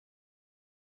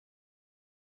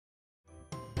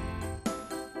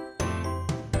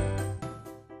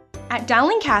At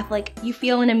Dowling Catholic, you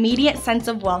feel an immediate sense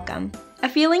of welcome, a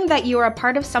feeling that you are a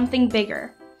part of something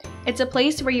bigger. It's a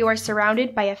place where you are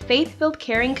surrounded by a faith-filled,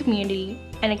 caring community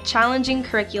and a challenging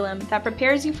curriculum that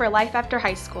prepares you for life after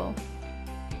high school.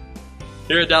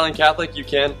 Here at Dowling Catholic, you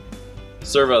can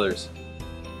serve others,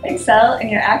 excel in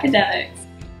your academics,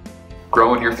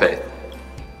 grow in your faith,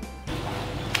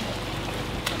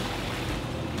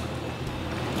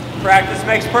 practice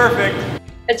makes perfect,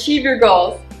 achieve your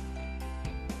goals,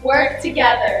 work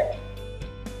together,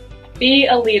 be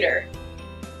a leader,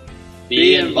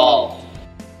 be involved.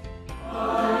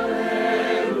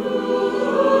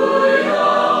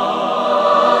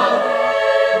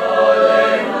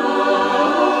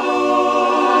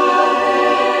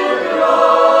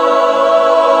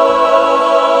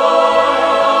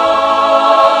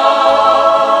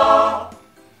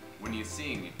 When you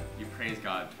sing, you praise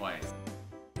God twice.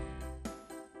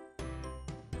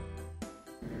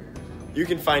 You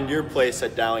can find your place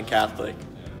at Dowling Catholic.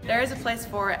 There is a place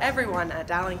for everyone at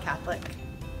Dowling Catholic.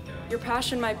 Your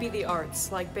passion might be the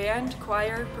arts, like band,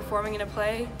 choir, performing in a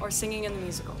play, or singing in the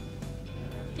musical.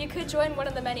 You could join one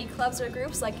of the many clubs or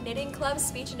groups like knitting club,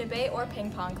 speech and debate, or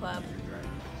ping pong club.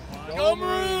 Go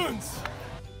Maroons!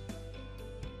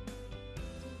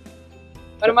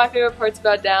 One of my favorite parts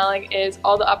about Dowling is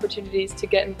all the opportunities to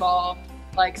get involved,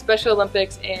 like Special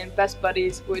Olympics and Best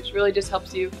Buddies, which really just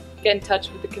helps you get in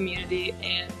touch with the community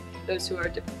and those who are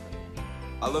different.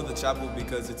 I love the chapel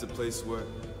because it's a place where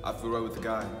I feel right with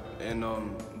God. And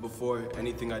before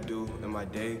anything I do in my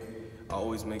day, I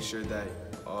always make sure that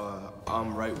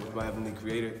I'm right with my Heavenly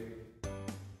Creator.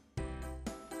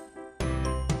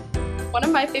 One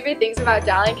of my favorite things about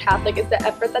Dowling Catholic is the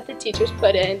effort that the teachers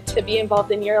put in to be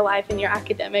involved in your life and your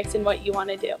academics and what you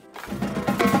want to do.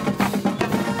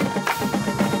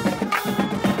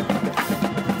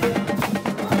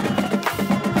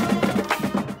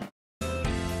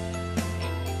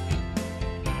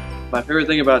 My favorite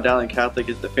thing about Dowling Catholic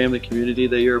is the family community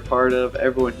that you're a part of.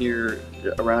 Everyone here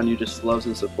around you just loves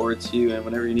and supports you, and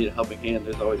whenever you need a helping hand,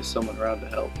 there's always someone around to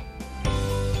help.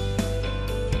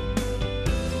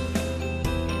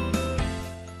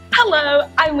 Hello,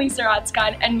 I'm Lisa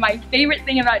Rodscott, and my favorite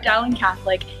thing about Dowling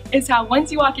Catholic is how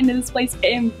once you walk into this place,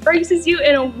 it embraces you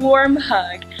in a warm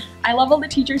hug. I love all the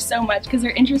teachers so much because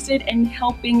they're interested in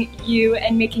helping you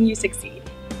and making you succeed.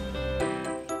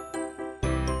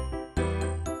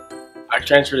 I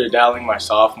transferred to Dowling my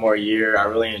sophomore year. I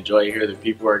really enjoy it here. The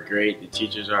people are great, the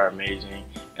teachers are amazing,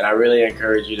 and I really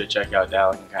encourage you to check out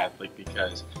Dowling Catholic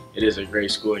because it is a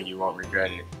great school and you won't regret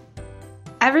it.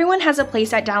 Everyone has a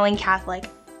place at Dowling Catholic.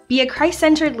 Be a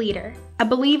Christ-centered leader, a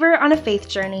believer on a faith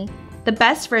journey, the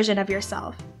best version of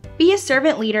yourself. Be a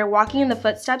servant leader walking in the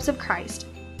footsteps of Christ.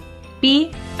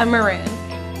 Be a Maroon.